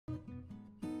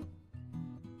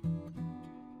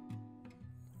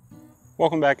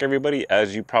Welcome back, everybody.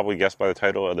 As you probably guessed by the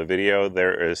title of the video,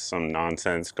 there is some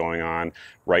nonsense going on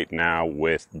right now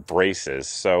with braces.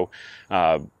 So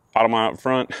bottom line up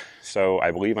front, so I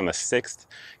believe on the 6th,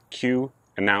 Q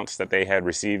announced that they had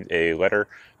received a letter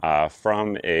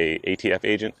from a ATF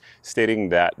agent stating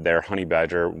that their honey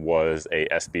badger was a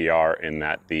SBR and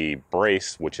that the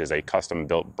brace, which is a custom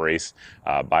built brace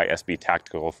by SB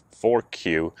Tactical for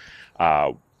Q,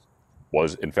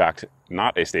 was in fact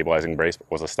not a stabilizing brace, but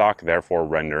was a stock, therefore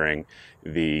rendering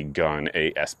the gun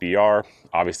a SBR.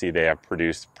 Obviously, they have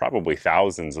produced probably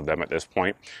thousands of them at this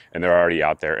point, and they're already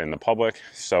out there in the public.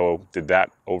 So did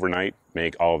that overnight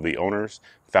make all of the owners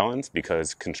felons?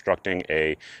 Because constructing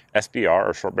a SBR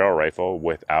or short barrel rifle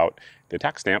without the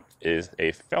tax stamp is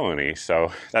a felony.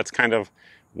 So that's kind of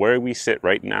where we sit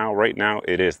right now. Right now,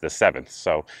 it is the 7th.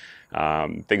 So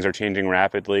things are changing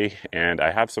rapidly, and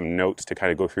I have some notes to kind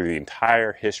of go through the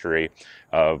entire history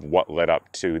of what led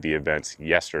up to the events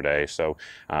yesterday. So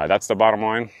that's the bottom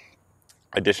line.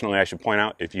 Additionally, I should point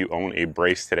out, if you own a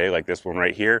brace today, like this one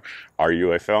right here, are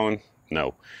you a felon?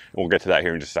 No. We'll get to that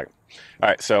here in just a second. All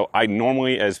right, so I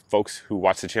normally, as folks who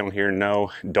watch the channel here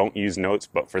know, don't use notes,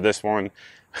 but for this one,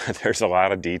 there's a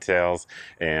lot of details,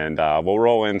 and we'll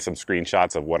roll in some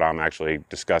screenshots of what I'm actually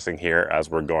discussing here as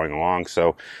we're going along.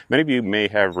 So many of you may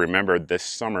have remembered this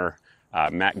summer,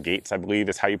 Matt Gaetz, I believe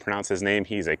is how you pronounce his name.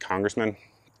 He's a congressman.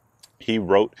 He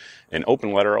wrote an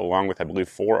open letter along with, I believe,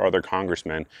 4 other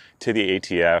congressmen to the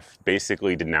ATF,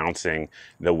 basically denouncing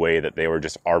the way that they were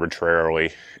just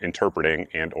arbitrarily interpreting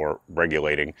and or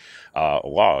regulating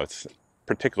laws,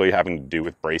 particularly having to do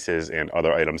with braces and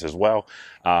other items as well.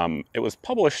 It was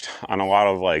published on a lot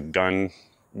of like gun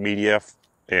media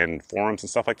and forums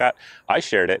and stuff like that. I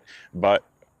shared it, but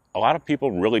a lot of people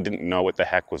really didn't know what the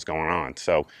heck was going on.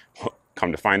 So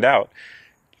come to find out,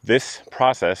 this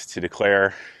process to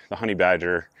declare the honey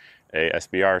badger a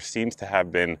SBR seems to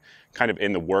have been kind of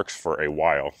in the works for a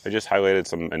while. I just highlighted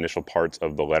some initial parts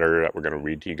of the letter that we're going to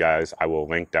read to you guys. I will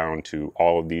link down to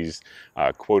all of these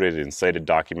quoted and cited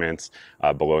documents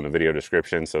below in the video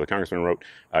description. So the congressman wrote,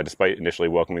 despite initially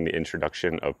welcoming the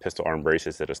introduction of pistol arm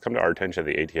braces, it has come to our attention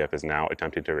the ATF is now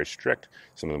attempting to restrict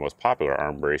some of the most popular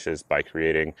arm braces by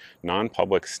creating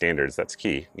non-public standards, that's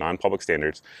key, non-public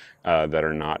standards that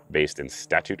are not based in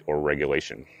statute or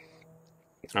regulation.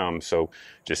 So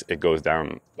just it goes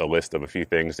down a list of a few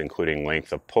things, including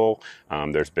length of pull.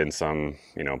 There's been some,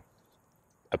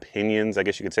 opinions, I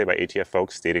guess you could say, by ATF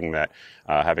folks stating that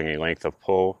having a length of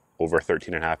pull over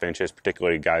 13.5 inches,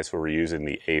 particularly guys who were using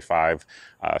the A5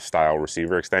 style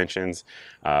receiver extensions,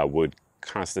 would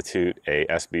constitute a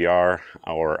SBR,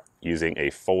 or using a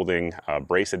folding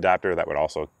brace adapter that would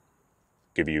also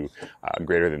give you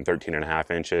greater than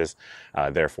 13.5 inches,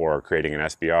 therefore creating an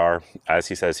SBR. As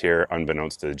he says here,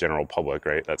 unbeknownst to the general public,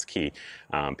 right? That's key.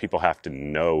 People have to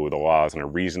know the laws, and a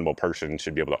reasonable person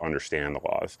should be able to understand the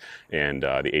laws. And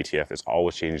the ATF is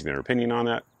always changing their opinion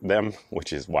on them,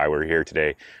 which is why we're here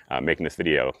today making this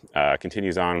video.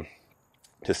 Continues on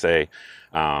to say,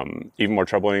 even more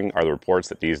troubling are the reports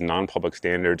that these non-public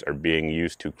standards are being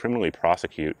used to criminally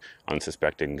prosecute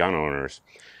unsuspecting gun owners.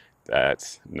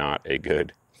 That's not a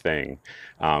good thing.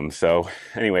 So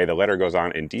anyway, the letter goes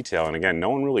on in detail, and again,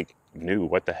 no one really knew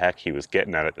what the heck he was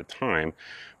getting at the time.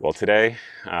 Well, today,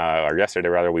 or yesterday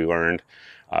rather, we learned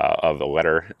of the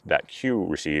letter that Q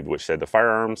received, which said the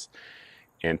Firearms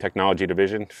and Technology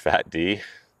Division, Fat D,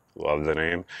 love the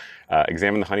name,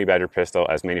 examined the honey badger pistol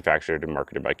as manufactured and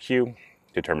marketed by Q,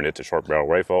 determined it's a short barrel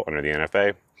rifle under the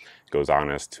NFA. Goes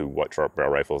on as to what short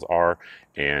barrel rifles are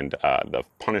and the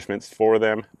punishments for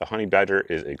them. The honey badger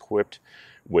is equipped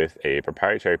with a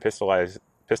proprietary pistol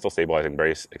stabilizing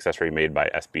brace accessory made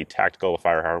by SB Tactical. The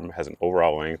firearm has an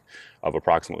overall length of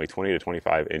approximately 20 to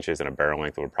 25 inches and a barrel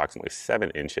length of approximately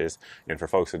 7 inches. And for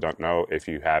folks who don't know, if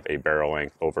you have a barrel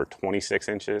length over 26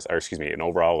 inches, or excuse me, an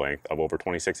overall length of over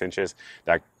 26 inches,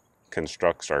 that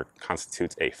constructs or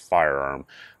constitutes a firearm,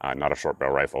 not a short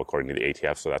barrel rifle, according to the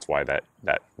ATF. So that's why that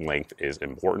length is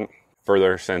important.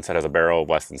 Further, since it has a barrel of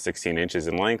less than 16 inches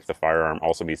in length, the firearm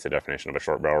also meets the definition of a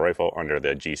short barrel rifle under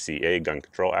the GCA, Gun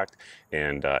Control Act,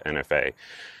 and NFA.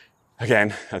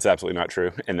 Again, that's absolutely not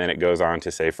true. And then it goes on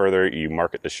to say further, you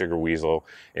market the Sugar Weasel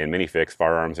and Minifix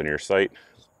firearms in your site,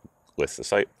 lists the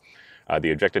site.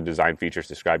 The objective design features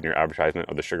described in your advertisement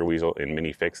of the Sugar Weasel and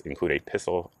Minifix include a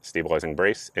pistol stabilizing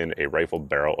brace and a rifle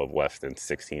barrel of less than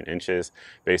 16 inches.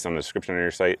 Based on the description on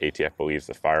your site, ATF believes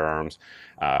the firearms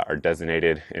are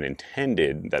designated and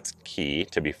intended, that's key,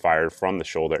 to be fired from the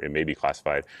shoulder and may be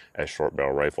classified as short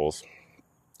barrel rifles.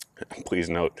 Please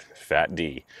note, Fat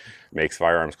D makes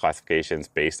firearms classifications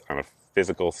based on a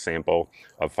physical sample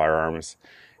of firearms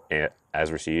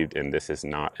as received, and this is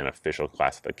not an official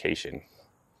classification.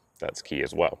 That's key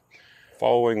as well.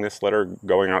 Following this letter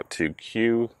going out to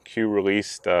Q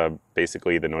released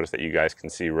basically the notice that you guys can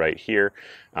see right here,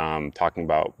 talking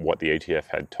about what the ATF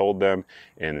had told them,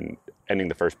 and ending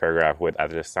the first paragraph with, at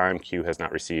this time, Q has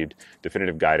not received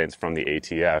definitive guidance from the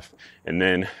ATF, and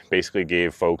then basically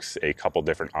gave folks a couple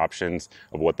different options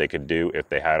of what they could do if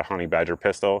they had a honey badger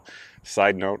pistol.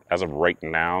 Side note, as of right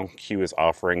now, Q is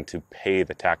offering to pay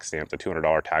the tax stamp, the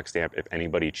 $200 tax stamp, if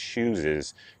anybody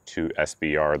chooses to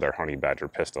SBR their honey badger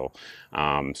pistol.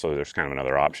 So there's kind of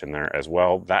another option there as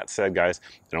well. That said, guys,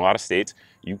 in a lot of states,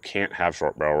 you can't have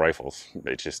short barrel rifles.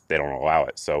 It's just, they don't allow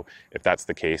it. So if that's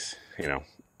the case, you know,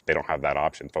 they don't have that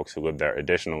option, folks who live there.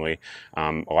 Additionally,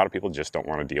 a lot of people just don't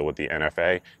want to deal with the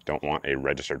NFA, don't want a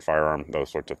registered firearm,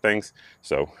 those sorts of things.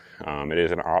 So it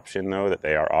is an option, though, that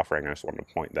they are offering. I just wanted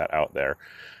to point that out there.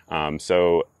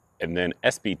 And then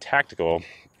SB Tactical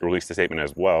released a statement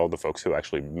as well, the folks who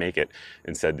actually make it,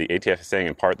 and said the ATF is saying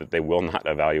in part that they will not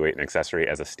evaluate an accessory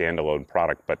as a standalone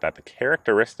product, but that the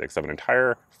characteristics of an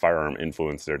entire firearm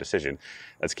influence their decision.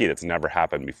 That's key. That's never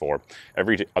happened before.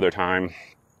 Every other time,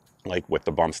 like with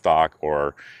the bump stock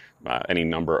or any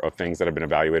number of things that have been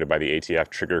evaluated by the ATF,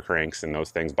 trigger cranks and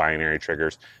those things, binary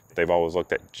triggers, they've always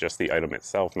looked at just the item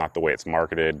itself, not the way it's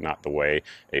marketed, not the way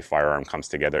a firearm comes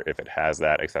together, if it has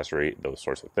that accessory, those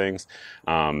sorts of things.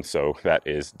 So that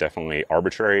is definitely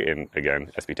arbitrary. And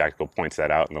again, SB Tactical points that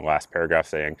out in the last paragraph,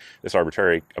 saying this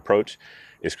arbitrary approach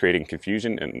is creating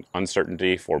confusion and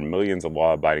uncertainty for millions of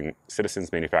law-abiding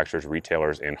citizens, manufacturers,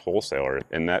 retailers, and wholesalers.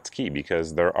 And that's key,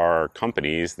 because there are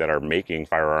companies that are making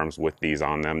firearms with these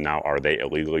on them. Now, are they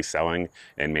illegally selling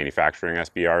and manufacturing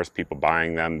SBRs? People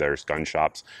buying them. There's gun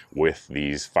shops with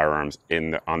these firearms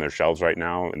on their shelves right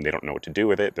now, and they don't know what to do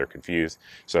with it. They're confused.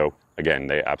 So again,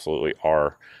 they absolutely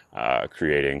are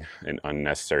creating an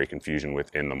unnecessary confusion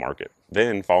within the market.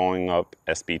 Then, following up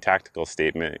SB Tactical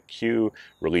statement, Q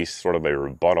released sort of a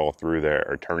rebuttal through their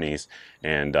attorneys,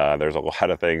 and there's a lot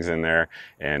of things in there,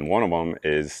 and one of them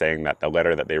is saying that the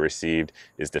letter that they received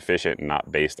is deficient and not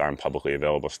based on publicly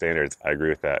available standards. I agree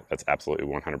with that. That's absolutely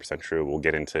 100% true. We'll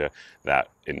get into that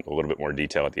in a little bit more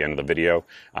detail at the end of the video,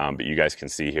 but you guys can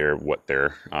see here what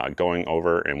they're going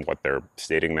over and what they're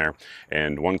stating there.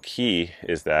 And one key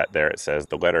is that there it says,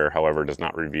 the letter, however, does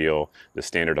not reveal the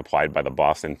standard applied by the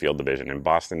Boston Field Division. And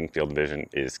Boston Field Division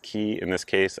is key in this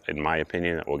case, in my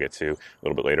opinion, that we'll get to a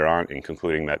little bit later on, in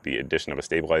concluding that the addition of a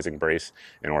stabilizing brace,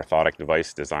 an orthotic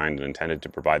device designed and intended to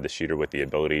provide the shooter with the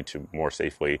ability to more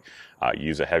safely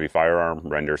use a heavy firearm,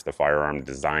 renders the firearm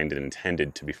designed and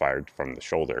intended to be fired from the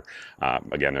shoulder.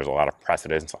 Again, there's a lot of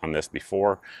precedence on this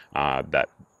before, that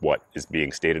what is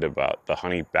being stated about the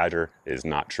honey badger is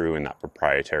not true in that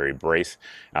proprietary brace.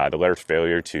 The letter's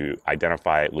failure to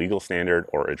identify legal standard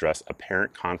or address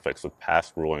apparent conflicts with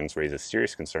past rulings raises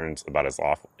serious concerns about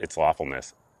its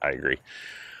lawfulness. I agree.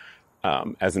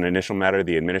 As an initial matter,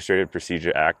 the Administrative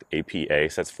Procedure Act, APA,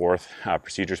 sets forth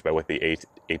procedures by which the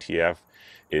ATF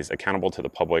is accountable to the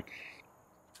public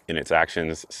in its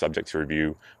actions, subject to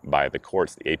review by the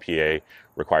courts. The APA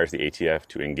requires the ATF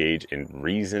to engage in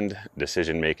reasoned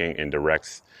decision-making and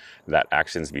directs that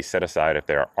actions be set aside if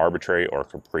they are arbitrary or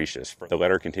capricious. The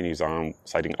letter continues on,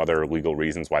 citing other legal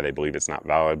reasons why they believe it's not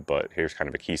valid, but here's kind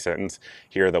of a key sentence.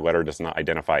 Here, the letter does not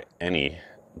identify any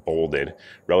bolded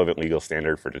relevant legal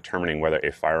standard for determining whether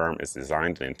a firearm is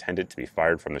designed and intended to be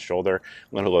fired from the shoulder,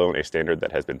 let alone a standard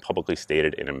that has been publicly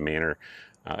stated in a manner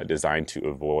designed to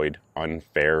avoid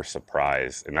unfair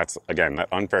surprise. And that's, again, that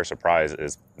unfair surprise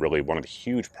is really one of the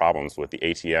huge problems with the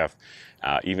ATF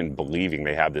even believing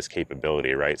they have this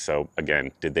capability, right? So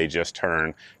again, did they just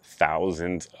turn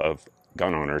thousands of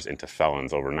gun owners into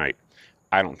felons overnight?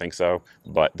 I don't think so,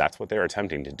 but that's what they're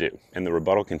attempting to do. And the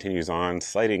rebuttal continues on,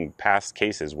 citing past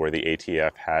cases where the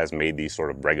ATF has made these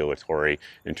sort of regulatory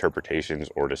interpretations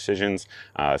or decisions.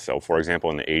 So for example,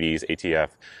 in the 80s, ATF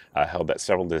held that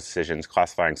several decisions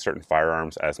classifying certain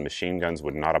firearms as machine guns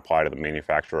would not apply to the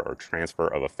manufacturer or transfer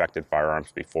of affected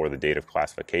firearms before the date of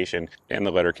classification. And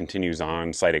the letter continues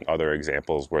on, citing other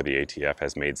examples where the ATF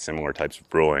has made similar types of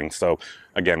rulings. So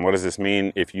again, what does this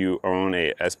mean? If you own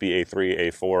a SB A3,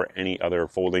 A4, any other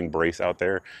folding brace out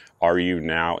there, are you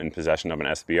now in possession of an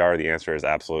SBR? The answer is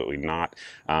absolutely not.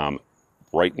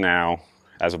 Right now,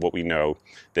 as of what we know,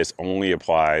 this only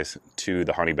applies to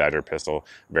the honey badger pistol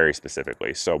very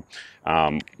specifically. So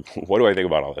what do I think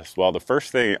about all this? Well, the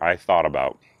first thing I thought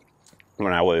about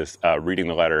when I was reading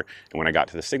the letter and when I got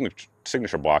to the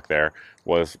signature block there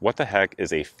was, what the heck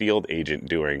is a field agent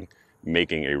doing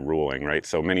making a ruling, right?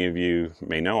 So many of you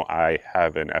may know I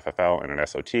have an FFL and an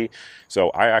SOT, so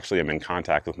I actually am in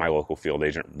contact with my local field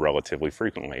agent relatively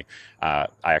frequently. I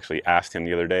actually asked him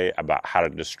the other day about how to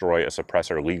destroy a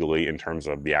suppressor legally in terms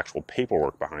of the actual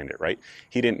paperwork behind it, right?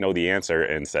 He didn't know the answer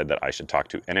and said that I should talk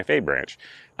to NFA branch.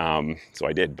 So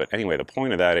I did. But anyway, the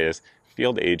point of that is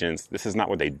field agents, this is not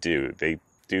what they do. They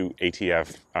do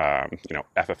ATF,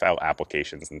 FFL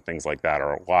applications and things like that,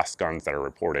 or lost guns that are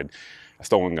reported,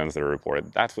 stolen guns that are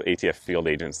reported. That's what ATF field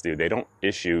agents do. They don't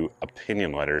issue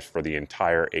opinion letters for the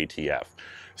entire ATF.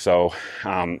 So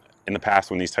in the past,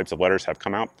 when these types of letters have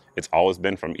come out, it's always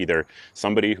been from either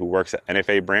somebody who works at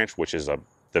NFA branch, which is a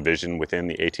division within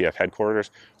the ATF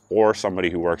headquarters, or somebody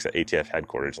who works at ATF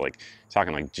headquarters, like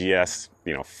talking like GS,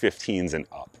 15s and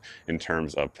up in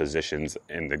terms of positions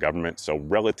in the government. So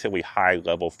relatively high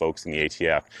level folks in the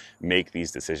ATF make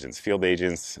these decisions. Field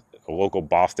agents, a local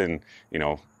Boston,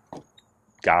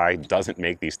 guy doesn't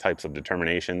make these types of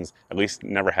determinations, at least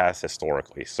never has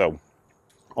historically. So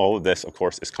all of this, of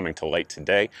course, is coming to light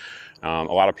today. A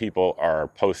lot of people are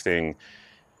posting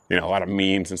a lot of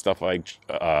memes and stuff like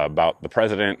about the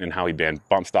president and how he banned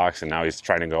bump stocks and now he's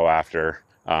trying to go after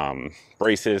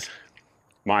braces.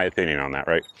 My opinion on that,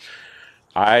 right?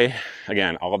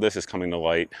 Again, all of this is coming to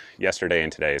light yesterday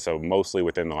and today, so mostly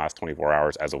within the last 24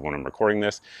 hours as of when I'm recording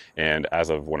this. And as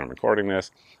of when I'm recording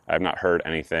this, I have not heard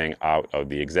anything out of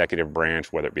the executive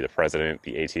branch, whether it be the president,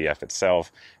 the ATF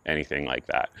itself, anything like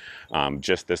that.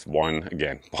 Just this one,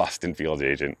 again, Boston field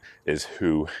agent is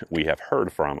who we have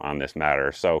heard from on this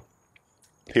matter. So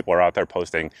people are out there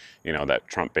posting, that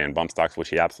Trump banned bump stocks, which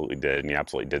he absolutely did, and he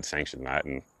absolutely did sanction that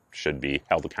and should be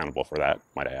held accountable for that,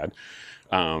 might I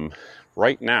add.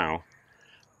 Right now,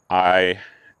 I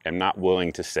am not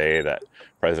willing to say that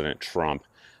President Trump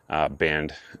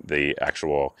banned the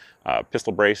actual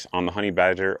pistol brace on the honey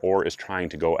badger or is trying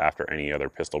to go after any other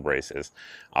pistol braces.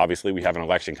 Obviously, we have an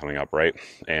election coming up, right?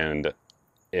 And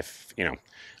if,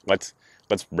 let's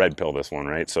red pill this one,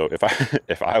 right? So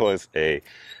if I was a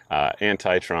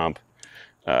anti-Trump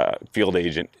field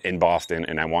agent in Boston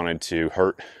and I wanted to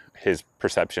hurt his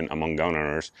perception among gun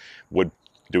owners, would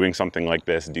doing something like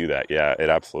this do that? Yeah, it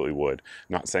absolutely would.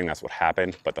 I'm not saying that's what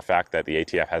happened, but the fact that the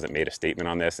ATF hasn't made a statement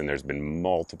on this, and there's been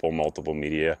multiple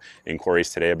media inquiries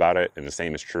today about it, and the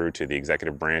same is true to the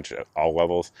executive branch at all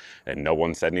levels, and no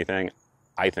one said anything.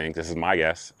 I think, this is my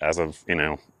guess, as of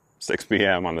 6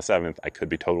 p.m. on the 7th, I could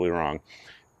be totally wrong,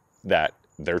 that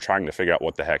they're trying to figure out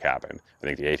what the heck happened. I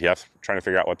think the ATF's trying to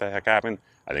figure out what the heck happened.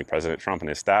 I think President Trump and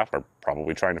his staff are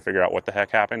probably trying to figure out what the heck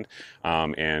happened.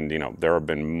 And there have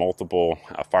been multiple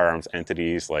firearms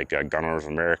entities like Gun Owners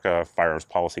of America, Firearms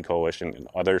Policy Coalition, and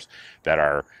others that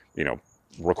are,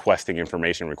 requesting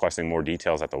information, requesting more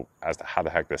details as to how the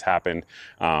heck this happened.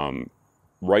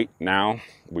 Right now,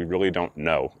 we really don't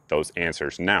know those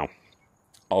answers. Now,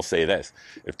 I'll say this,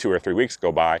 if 2 or 3 weeks go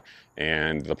by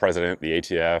and the president, the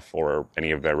ATF, or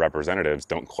any of their representatives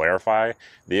don't clarify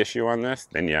the issue on this,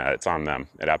 then yeah, it's on them.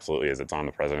 It absolutely is. It's on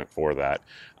the president for that.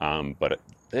 But at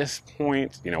this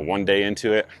point, one day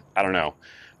into it, I don't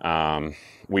know.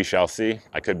 We shall see.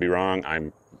 I could be wrong.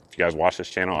 If you guys watch this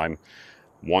channel, I'm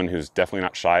one who's definitely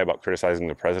not shy about criticizing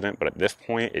the president, but at this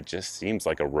point, it just seems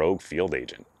like a rogue field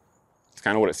agent. It's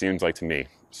kind of what it seems like to me.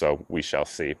 So we shall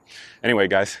see. Anyway,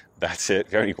 guys, that's it.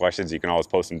 If you have any questions, you can always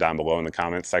post them down below in the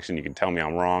comments section. You can tell me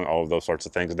I'm wrong, all of those sorts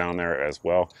of things down there as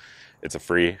well. It's a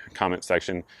free comment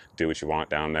section. Do what you want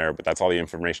down there. But that's all the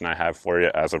information I have for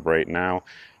you as of right now.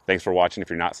 Thanks for watching. If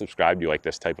you're not subscribed, you like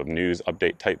this type of news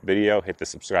update type video, hit the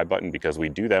subscribe button because we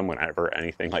do them whenever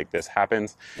anything like this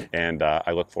happens. And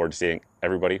I look forward to seeing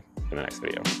everybody in the next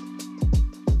video.